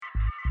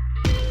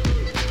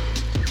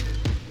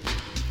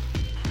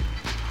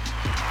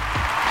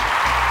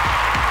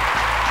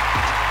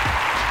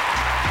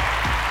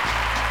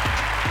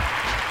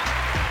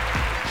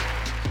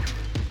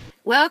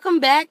Welcome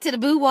back to the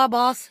Boudoir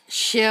Boss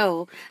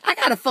Show. I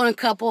got a fun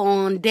couple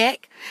on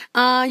deck.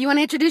 You want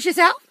to introduce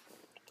yourself?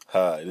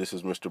 Hi, this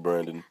is Mr.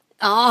 Brandon.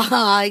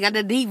 Oh, you got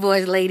the deep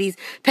voice, ladies.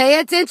 Pay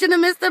attention to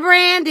Mr.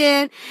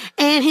 Brandon.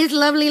 And his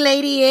lovely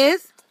lady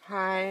is?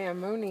 Hi, I'm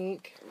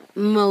Monique.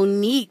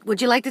 Monique. Would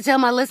you like to tell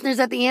my listeners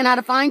at the end how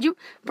to find you,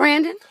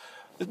 Brandon?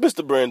 It's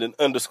Mr. Brandon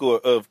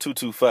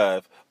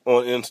 _of225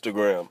 on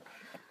Instagram.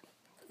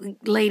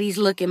 Ladies,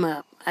 look him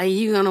up.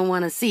 You're going to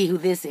want to see who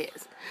this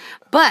is.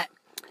 But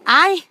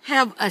I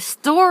have a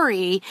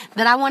story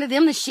that I wanted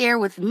them to share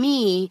with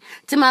me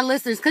to my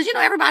listeners. Because,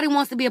 everybody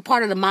wants to be a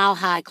part of the Mile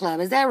High Club.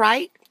 Is that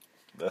right?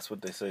 That's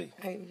what they say.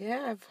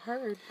 Yeah, I've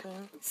heard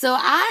that. So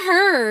I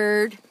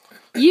heard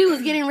you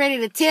was getting ready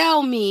to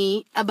tell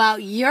me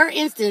about your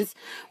instance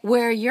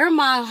where your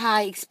Mile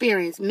High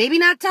experience, maybe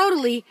not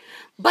totally,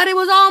 but it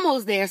was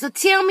almost there. So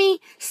tell me,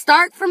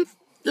 start from,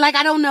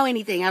 I don't know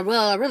anything. I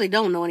really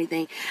don't know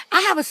anything.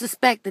 I have a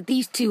suspect that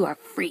these two are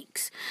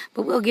freaks,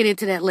 but we'll get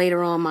into that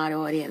later on, my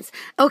audience.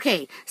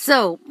 Okay,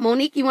 so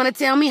Monique, you want to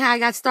tell me how I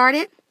got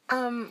started?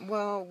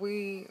 Well,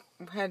 we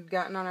had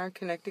gotten on our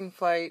connecting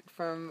flight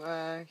from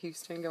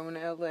Houston going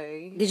to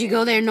LA. Did you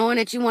go there knowing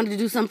that you wanted to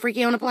do something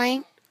freaky on the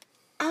plane?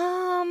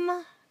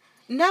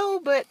 No,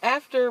 but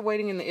after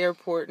waiting in the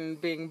airport and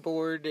being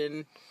bored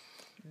and,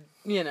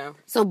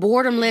 So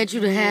boredom led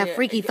you to have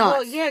freaky thoughts?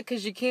 Well, yeah,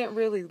 because you can't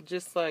really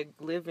just,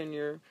 live in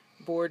your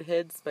bored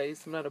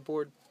headspace. I'm not a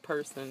bored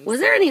person. Was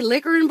there any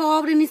liquor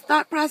involved in this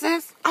thought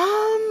process?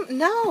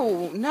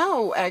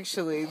 No,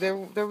 actually.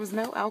 There was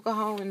no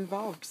alcohol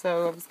involved,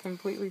 so I was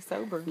completely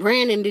sober.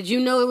 Brandon, did you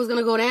know it was going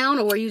to go down,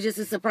 or were you just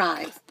a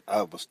surprise?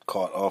 I was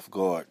caught off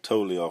guard,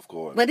 totally off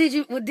guard. But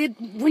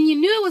when you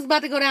knew it was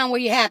about to go down, were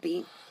you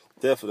happy?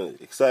 Definitely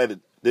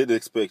excited. Didn't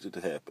expect it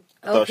to happen.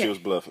 I thought she was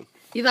bluffing.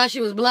 You thought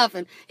she was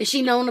bluffing. Is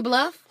she known to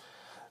bluff?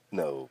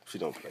 No, she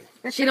don't play.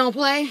 She don't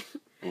play?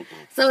 Mm-mm.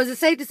 So is it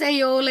safe to say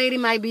your old lady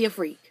might be a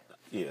freak?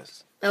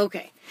 Yes.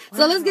 Okay.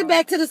 So let's get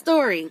back to the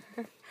story.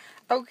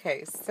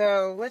 Okay,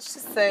 so let's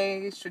just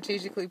say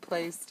strategically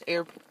placed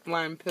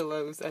airline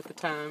pillows at the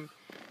time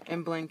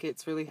and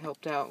blankets really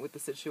helped out with the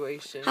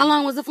situation. How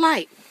long was the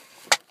flight?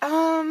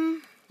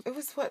 It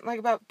was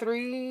about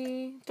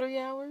 3.5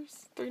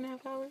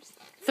 hours?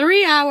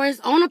 3 hours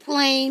on a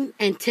plane,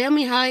 and tell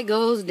me how it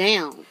goes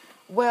down.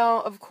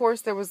 Well, of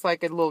course, there was a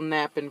little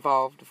nap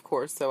involved, of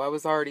course, so I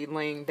was already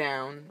laying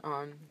down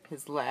on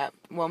his lap.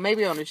 Well,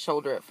 maybe on his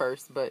shoulder at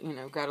first, but,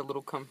 got a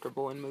little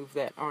comfortable and moved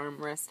that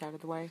armrest out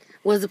of the way.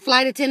 Was the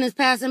flight attendants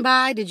passing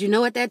by? Did you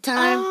know at that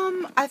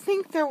time? I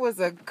think there was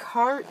a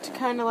cart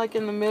kind of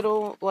in the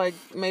middle,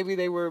 maybe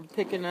they were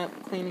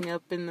cleaning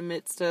up in the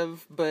midst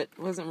of, but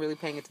wasn't really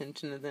paying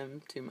attention to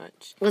them too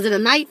much. Was it a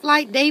night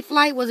flight, day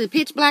flight? Was it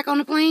pitch black on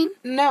the plane?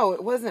 No,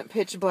 it wasn't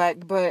pitch black,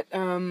 but,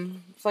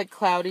 it's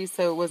cloudy,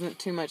 so it wasn't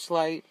too much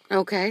light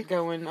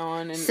going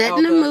on. And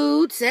setting the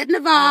mood, setting the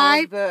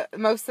vibe.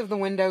 Most of the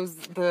windows,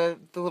 the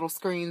little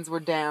screens were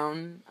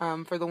down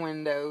for the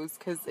windows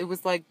because it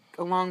was a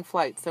long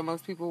flight, so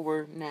most people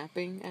were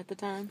napping at the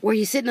time. Were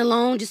you sitting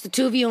alone, just the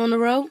two of you on the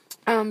row?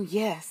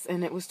 Yes,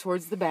 and it was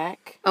towards the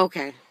back.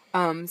 Okay.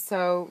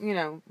 So,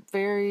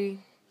 very...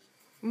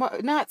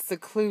 not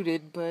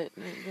secluded, but...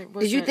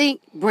 Did you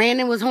think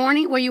Brandon was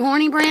horny? Were you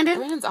horny, Brandon?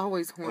 Brandon's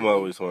always horny. I'm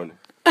always horny.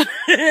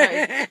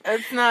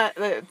 It's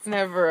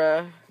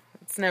never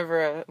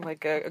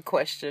a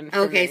question for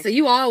Okay, me. so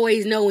you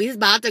always know he's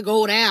about to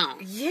go down.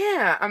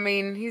 Yeah, I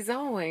mean, he's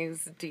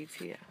always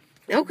DTF.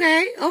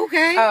 Okay.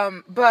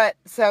 But,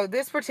 so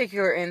this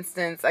particular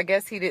instance, I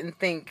guess he didn't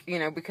think,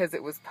 because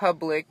it was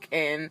public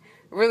and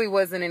really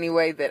wasn't any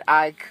way that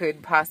I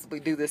could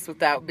possibly do this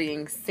without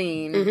being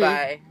seen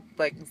by...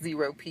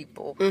 0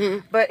 people.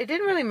 Mm-hmm. But it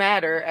didn't really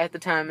matter at the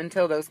time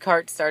until those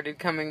carts started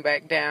coming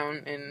back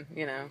down and,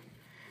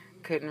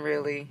 couldn't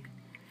really,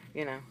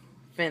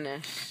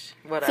 finish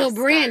what I started.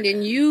 So,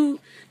 Brandon,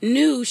 you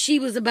knew she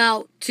was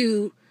about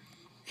to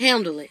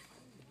handle it.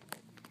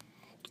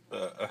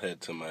 I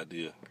had some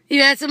idea.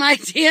 You had some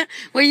idea?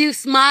 Were you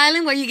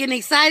smiling? Were you getting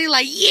excited?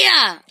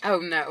 Yeah! Oh,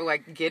 no.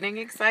 Getting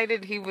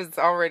excited? He was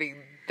already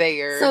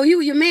there. So,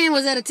 your man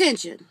was at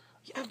attention?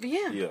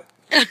 Yeah. Yeah.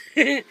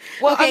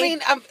 Well, okay. I mean,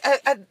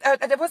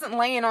 I wasn't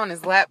laying on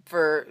his lap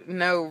for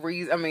no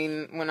reason. I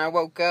mean, when I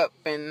woke up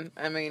and,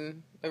 I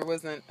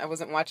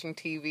wasn't watching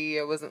TV.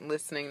 I wasn't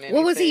listening to anything.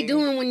 What was he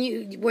doing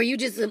were you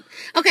just...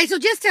 Okay, so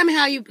just tell me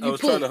how you I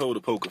was trying to hold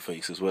a poker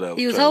face is what I was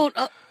He was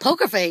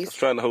poker face? I was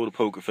trying to hold a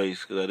poker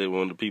face because I didn't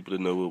want the people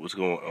to know what was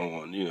going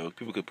on.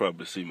 People could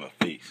probably see my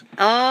face.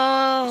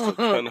 Oh. So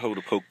trying to hold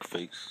a poker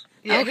face.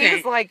 Yeah, okay.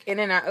 He was in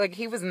and out,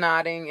 he was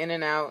nodding in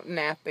and out,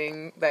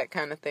 napping, that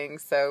kind of thing.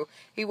 So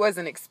he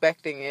wasn't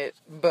expecting it.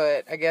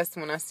 But I guess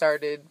when I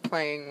started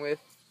playing with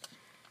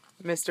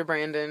Mr.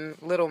 Brandon,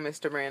 little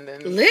Mr.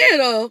 Brandon.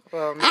 Little?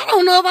 Well, I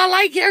don't know if I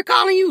like her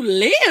calling you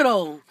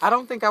little. I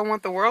don't think I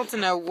want the world to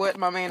know what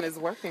my man is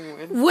working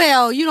with.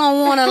 Well, you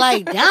don't want to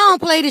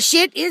downplay the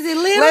shit. Is it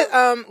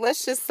little?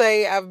 Let's just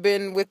say I've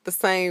been with the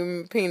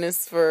same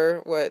penis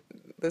for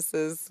This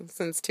is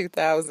since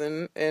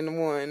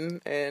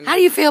 2001. And How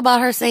do you feel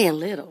about her saying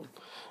little?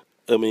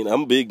 I mean,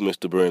 I'm big,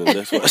 Mr. Brennan.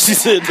 That's why she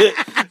said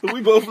that.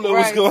 We both know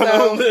what's going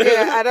on there.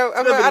 Yeah, I don't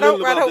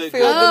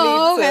feel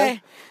Oh, the need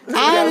okay. to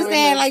I go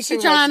understand. into Like, she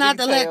too trying much not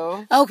to let...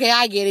 detail. Okay,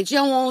 I get it. You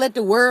don't want to let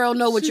the world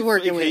know what you're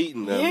working with.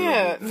 Hating now,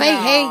 Yeah, man. Fake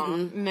no,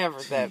 hating. Never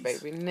that,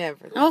 baby.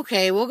 Never.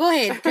 Okay, well, go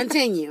ahead.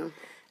 Continue.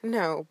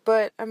 No,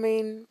 but I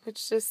mean,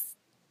 it's just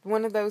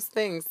one of those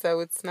things.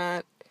 So it's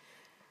not.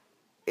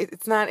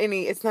 It's not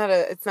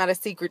a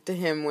secret to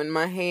him when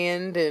my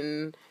hand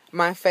and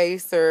my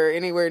face are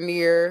anywhere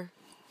near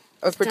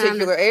a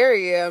particular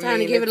area. I time to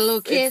mean, give it a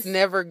little kiss? It's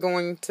never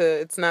going to.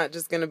 It's not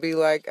just going to be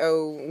like,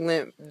 oh,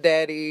 limp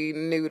daddy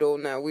noodle.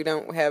 No, we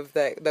don't have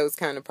those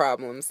kind of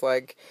problems.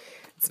 Like,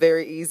 it's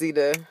very easy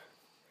to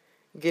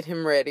get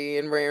him ready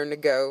and raring to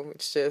go.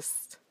 It's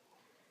just,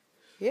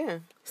 yeah.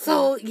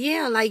 So,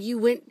 yeah, like, you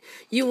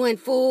went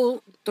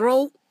full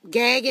throat,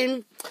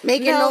 gagging,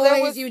 making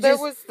noise.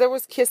 There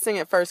was kissing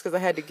at first because I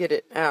had to get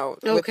it out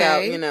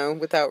Okay.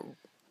 without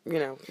At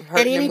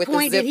hurting him any with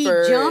point, the did he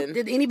zipper. jump?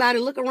 Did anybody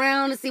look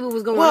around to see what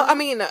was going Well, on? I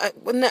mean,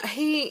 no,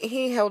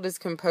 he held his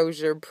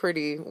composure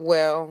pretty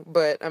well,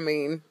 but I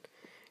mean,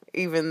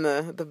 even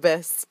the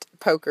best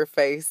poker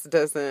face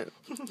doesn't.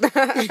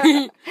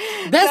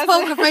 Best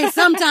poker face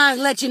sometimes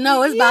let you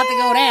know it's about to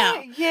go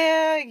down.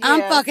 Yeah,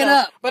 I'm fucking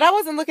up. But I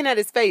wasn't looking at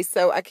his face,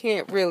 so I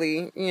can't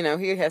really. He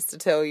has to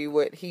tell you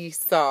what he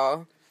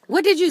saw.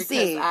 What did you Because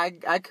see? I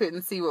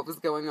couldn't see what was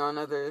going on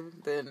other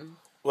than.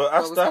 Well,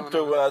 I What was stopped her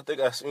going when I think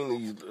I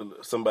seen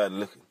somebody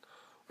looking.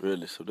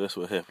 Really, so that's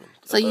what happened.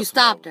 So you That's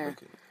stopped why I her.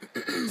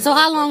 was looking. So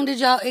how long did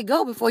it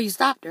go before you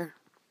stopped her?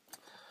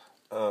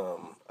 I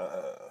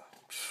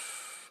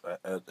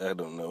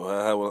don't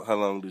know. How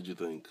long did you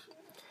think?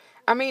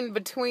 I mean,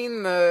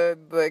 between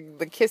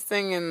the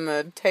kissing and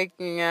the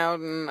taking out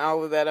and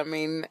all of that, I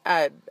mean,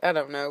 I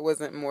don't know. It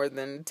wasn't more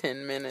than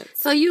 10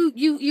 minutes. So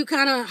you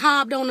kind of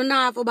hobbed on the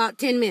knob for about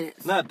 10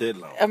 minutes. Not that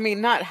long. I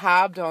mean, not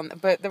hobbed on,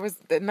 but there was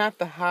not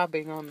the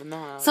hobbing on the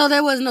knob. So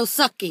there was no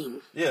sucking.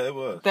 Yeah, it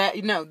was.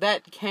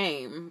 That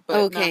came, but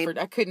Okay.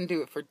 I couldn't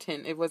do it for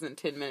 10. It wasn't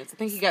 10 minutes. I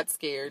think he got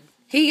scared.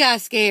 He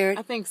got scared.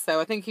 I think so.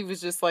 I think he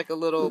was just like a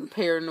little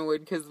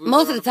paranoid because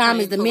Most of the time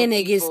it's the men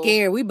that get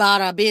scared. We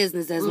bought our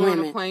business as We were on a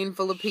women. plane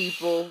full of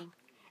people.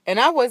 And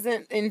I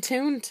wasn't in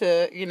tune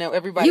to,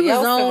 everybody You was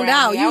else zoned around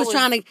out. me. You I was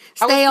trying to I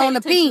was stay on paying the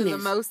attention to penis.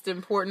 the most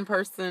important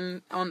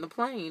person on the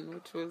plane,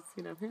 which was,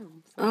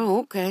 him. So. Oh,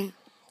 okay.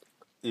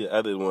 Yeah,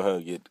 I didn't want her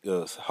to get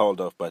hauled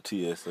off by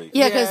TSA.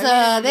 Yeah, because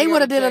Yeah, they he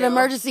would have got did an jail.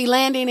 emergency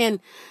landing and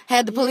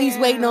had the police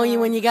waiting on you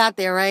when you got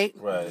there, right?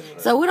 Right.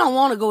 So we don't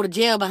want to go to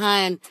jail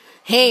behind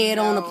head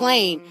on the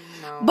plane.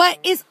 No. But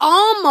it's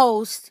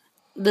almost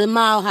the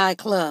Mile High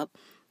Club.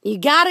 You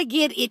got to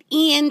get it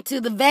into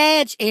the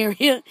vag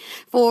area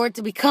for it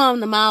to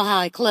become the Mile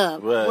High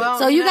Club. Right. Well,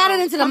 So you got it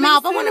into the coming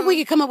mouth. I wonder if soon. we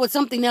could come up with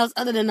something else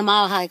other than the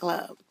Mile High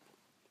Club.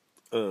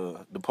 The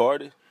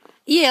party?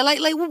 Yeah, like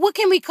what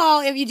can we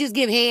call if you just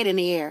give head in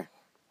the air?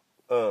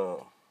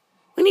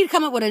 We need to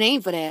come up with a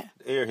name for that.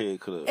 Airhead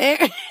Club.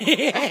 The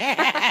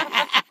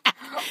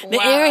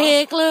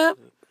Airhead Club?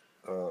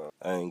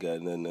 I ain't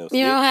got nothing else.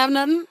 You don't have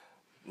nothing?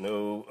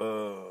 No,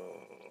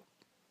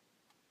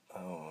 I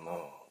don't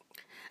know.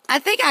 I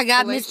think I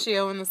got Miss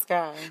Fellatio in the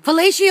sky.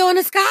 Fellatio in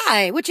the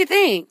Sky. What you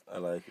think? I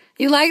like it.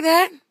 You like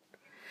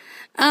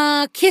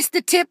that? Kiss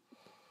the tip.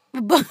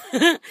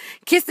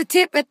 Kiss the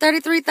tip at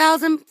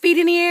 33,000 feet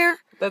in the air.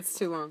 That's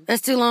too long.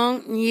 That's too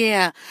long?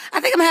 Yeah.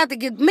 I think I'm going to have to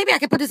get, maybe I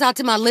can put this out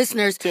to my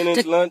listeners.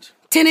 10-inch lunch?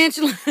 10-inch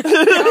lunch.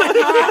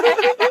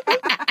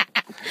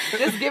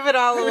 Just give it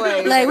all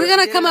away. Like, we're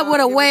going to come up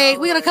with a way,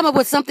 we're going to come up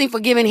with something for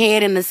giving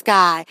head in the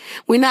sky.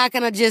 We're not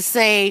going to just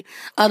say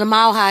the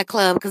Mile High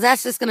Club, because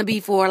that's just going to be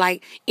for,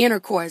 like,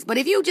 intercourse. But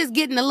if you just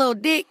getting a little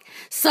dick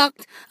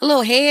sucked, a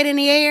little head in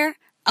the air,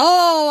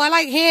 oh, I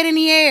like head in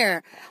the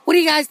air. What do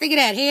you guys think of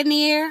that? Head in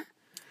the air?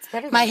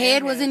 My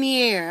head was in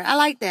the air. I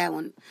like that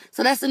one.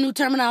 So that's the new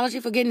terminology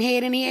for getting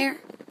head in the air?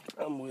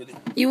 I'm with it.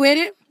 You with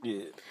it?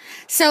 Yeah.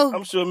 So,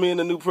 I'm sure me and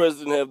the new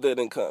president have that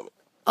in common.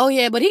 oh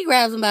yeah, but he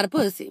grabs him by the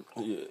pussy.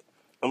 Yeah.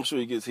 I'm sure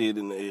he gets head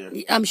in the air.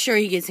 I'm sure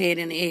he gets head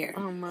in the air.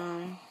 Oh,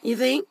 my. You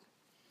think?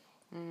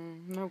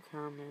 No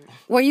comment.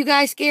 Were you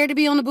guys scared to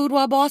be on the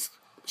Boudoir Boss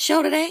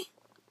show today?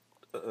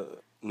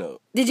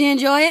 No. Did you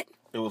enjoy it?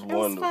 It was It was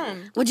wonderful.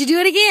 fun. Would you do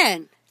it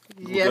again?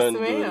 Yes, We're gonna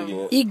do it ma'am.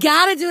 again. You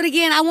gotta do it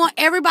again. I want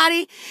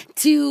everybody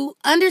to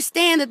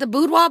understand that the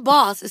Boudoir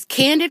Boss is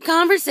candid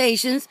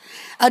conversations,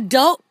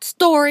 adult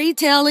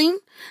storytelling.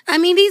 I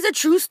mean, these are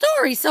true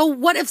stories. So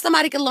what if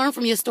somebody could learn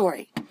from your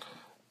story?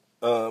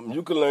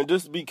 You can learn.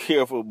 Just be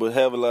careful, but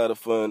have a lot of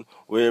fun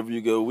wherever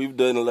you go. We've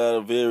done a lot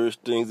of various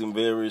things in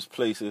various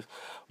places,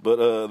 but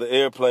the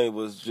airplane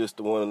was just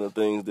one of the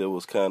things that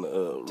was kind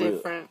of real.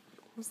 Different.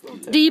 It was a little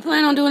different. Do you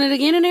plan on doing it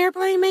again in an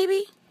airplane,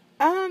 maybe?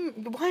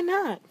 Why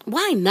not?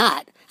 Why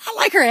not? I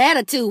like her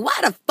attitude. Why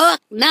the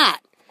fuck not?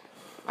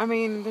 I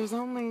mean, there's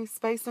only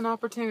space and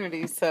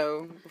opportunity,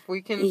 so if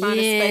we can find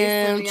a space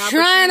and the opportunity.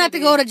 Try not to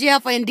go to jail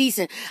for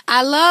indecent.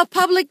 I love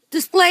public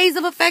displays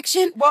of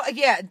affection. Well,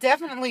 yeah,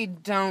 definitely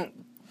don't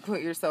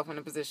put yourself in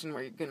a position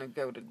where you're going to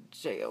go to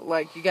jail.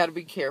 Like, you got to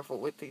be careful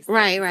with these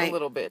things a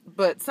little bit.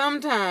 But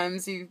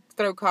sometimes you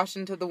throw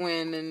caution to the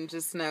wind and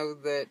just know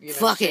that,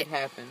 shit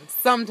happens.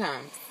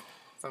 Sometimes.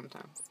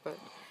 But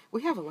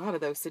we have a lot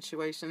of those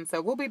situations,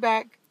 so we'll be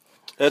back.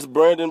 That's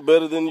Brandon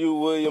Better Than You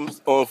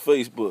Williams on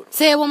Facebook.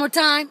 Say it one more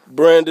time.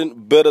 Brandon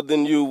Better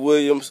Than You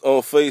Williams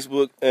on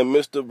Facebook and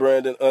Mr.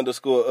 Brandon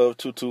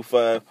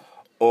 _of225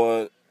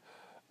 on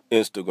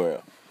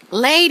Instagram.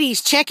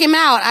 Ladies, check him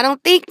out. I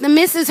don't think the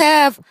missus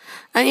have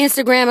an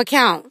Instagram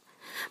account.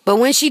 But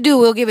when she do,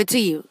 we'll give it to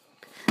you.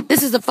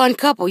 This is a fun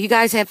couple. You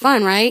guys had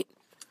fun, right?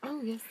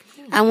 Oh, yes.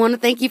 I want to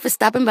thank you for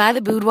stopping by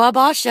the Boudoir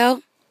Boss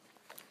Show.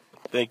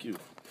 Thank you.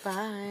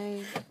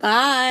 Bye.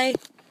 Bye.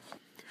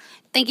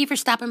 Thank you for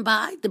stopping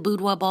by the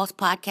Boudoir Boss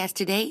podcast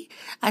today.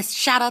 A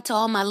shout out to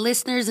all my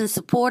listeners and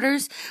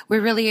supporters. We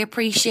really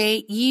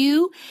appreciate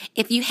you.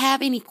 If you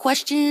have any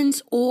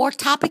questions or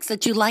topics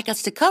that you'd like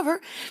us to cover,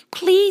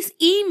 please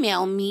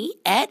email me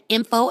at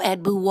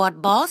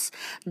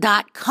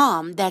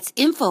info@boudoirboss.com. That's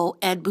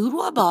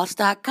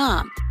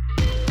info@boudoirboss.com.